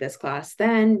can't take this class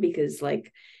then because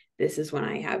like this is when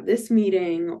I have this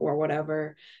meeting or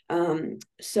whatever.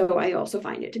 So I also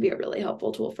find it to be a really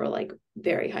helpful tool for like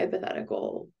very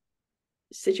hypothetical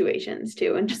situations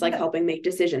too, and just like helping make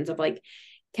decisions of like,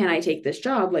 can I take this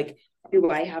job? Like, do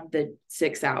I have the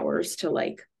 6 hours to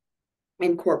like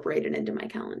incorporate it into my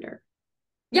calendar?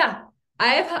 Yeah,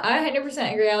 I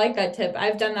 100% agree. I like that tip.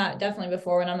 I've done that definitely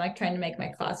before when I'm like trying to make my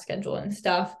class schedule and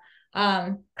stuff.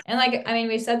 And like, I mean,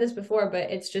 we've said this before,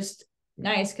 but it's just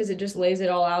nice because it just lays it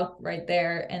all out right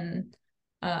there, and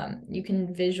you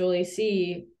can visually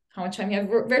see how much time you have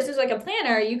versus like a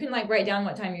planner. You can like write down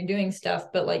what time you're doing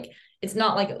stuff, but like it's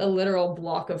not like a literal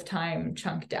block of time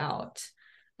chunked out.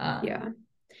 Yeah.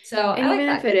 So And I like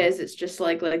even if that. it is, it's just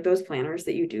like those planners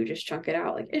that you do just chunk it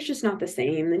out. Like it's just not the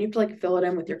same. Then you have to like fill it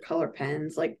in with your color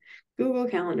pens. Like Google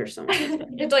Calendar so much easier.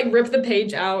 You have to like rip the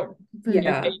page out, put a new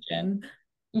Yeah. page in.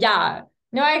 Yeah.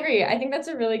 No, I agree. I think that's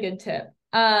a really good tip.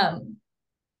 I've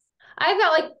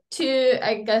got like two,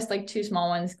 I guess like two small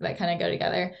ones that kind of go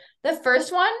together. The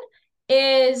first one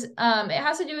is it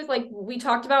has to do with like we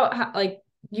talked about how like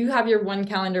you have your one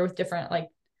calendar with different like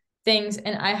things,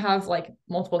 and I have like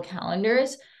multiple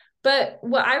calendars. But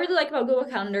what I really like about Google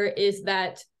Calendar is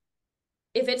that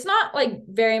if it's not like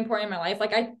very important in my life,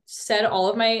 like I said, all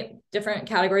of my different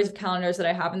categories of calendars that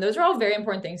I have, and those are all very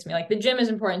important things to me. Like the gym is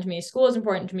important to me, school is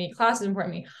important to me, class is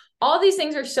important to me. All these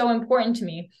things are so important to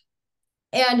me.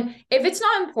 And if it's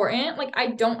not important, like I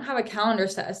don't have a calendar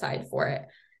set aside for it.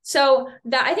 So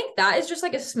that I think that is just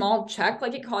like a small check.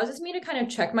 Like it causes me to kind of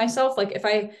check myself. Like if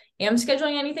I am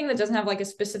scheduling anything that doesn't have like a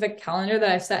specific calendar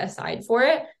that I've set aside for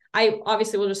it, I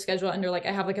obviously will just schedule it under like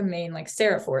I have like a main like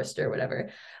Sarah Forrester or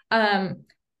whatever.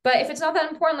 But if it's not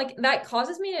that important, like that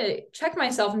causes me to check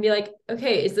myself and be like,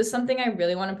 okay, is this something I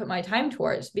really want to put my time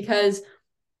towards? Because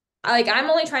like I'm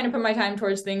only trying to put my time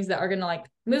towards things that are gonna like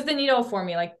move the needle for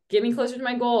me, like get me closer to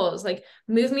my goals, like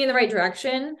move me in the right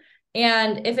direction.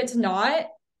 And if it's not,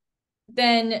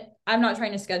 then I'm not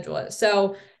trying to schedule it.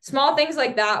 So small things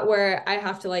like that where I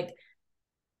have to like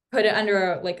put it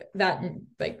under like that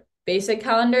like basic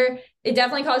calendar, it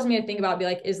definitely causes me to think about be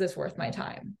like, is this worth my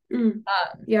time?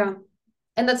 Yeah.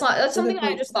 And that's That's a something good I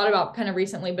point. just thought about kind of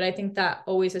recently, but I think that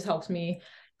always has helped me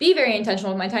be very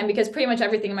intentional with my time because pretty much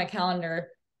everything in my calendar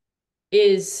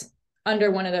is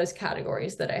under one of those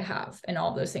categories that I have, and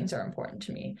all of those things are important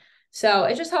to me. So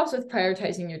it just helps with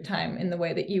prioritizing your time in the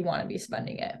way that you want to be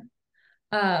spending it.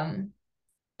 Um,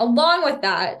 Along with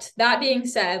that, that being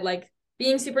said, like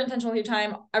being super intentional with your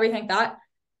time, everything like that,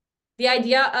 the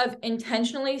idea of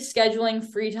intentionally scheduling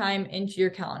free time into your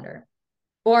calendar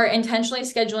or intentionally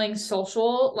scheduling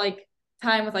social like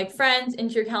time with like friends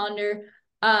into your calendar.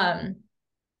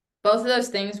 Both of those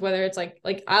things, whether it's like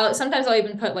I'll sometimes I'll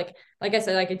even put like I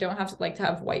said, like I don't have to like to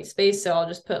have white space, so I'll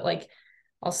just put like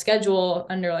I'll schedule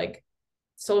under like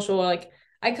social, like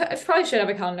I probably should have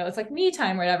a calendar it's like me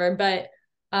time or whatever, but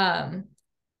um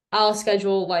I'll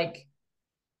schedule like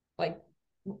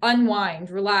unwind,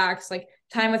 relax, like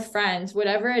time with friends,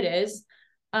 whatever it is.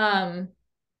 Um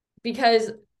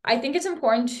because I think it's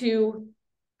important to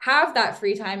have that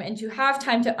free time and to have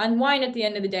time to unwind at the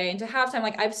end of the day and to have time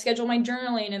like I've scheduled my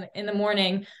journaling in the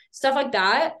morning, stuff like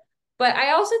that. But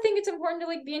I also think it's important to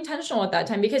like be intentional at that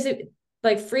time because it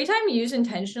like free time used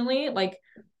intentionally like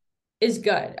is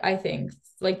good, I think.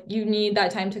 Like you need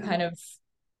that time to kind of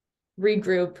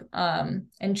regroup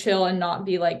and chill and not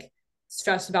be like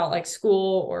stressed about like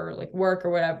school or like work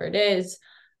or whatever it is.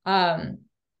 Um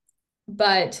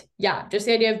but yeah, just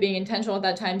the idea of being intentional at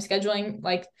that time, scheduling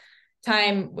like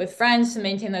time with friends to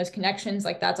maintain those connections,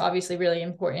 like that's obviously really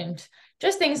important.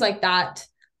 Just things like that.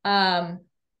 Um,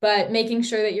 but making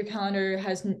sure that your calendar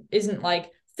isn't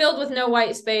like filled with no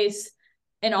white space,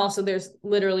 and also there's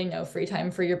literally no free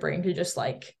time for your brain to just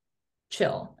like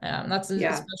chill. That's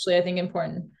Yeah. especially I think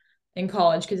important in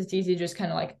college because it's easy to just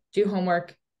kind of like do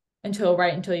homework until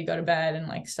you go to bed and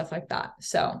like stuff like that.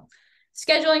 So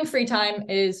scheduling free time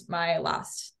is my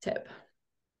last tip.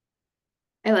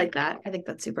 I like that. I think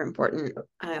that's super important.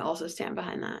 I also stand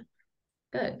behind that.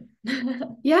 Good.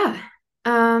 Yeah.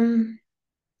 Um,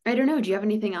 I don't know. Do you have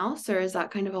anything else, or is that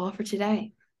kind of all for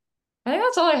today? I think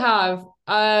that's all I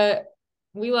have.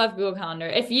 We love Google Calendar.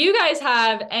 If you guys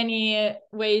have any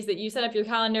ways that you set up your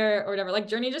calendar or whatever, like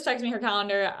Journey just texted me her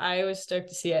calendar. I was stoked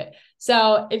to see it.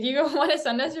 So if you want to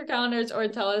send us your calendars or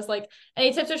tell us like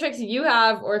any tips or tricks you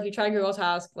have, or if you try Google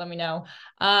Task, let me know.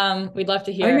 We'd love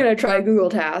to I'm hear. gonna try Google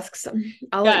Tasks.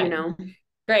 I'll let you Good. know.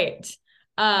 Great.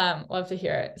 Love to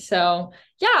hear it. So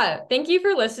yeah, thank you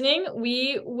for listening.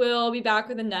 We will be back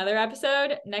with another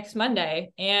episode next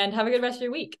Monday, and have a good rest of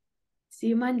your week. See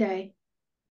you Monday.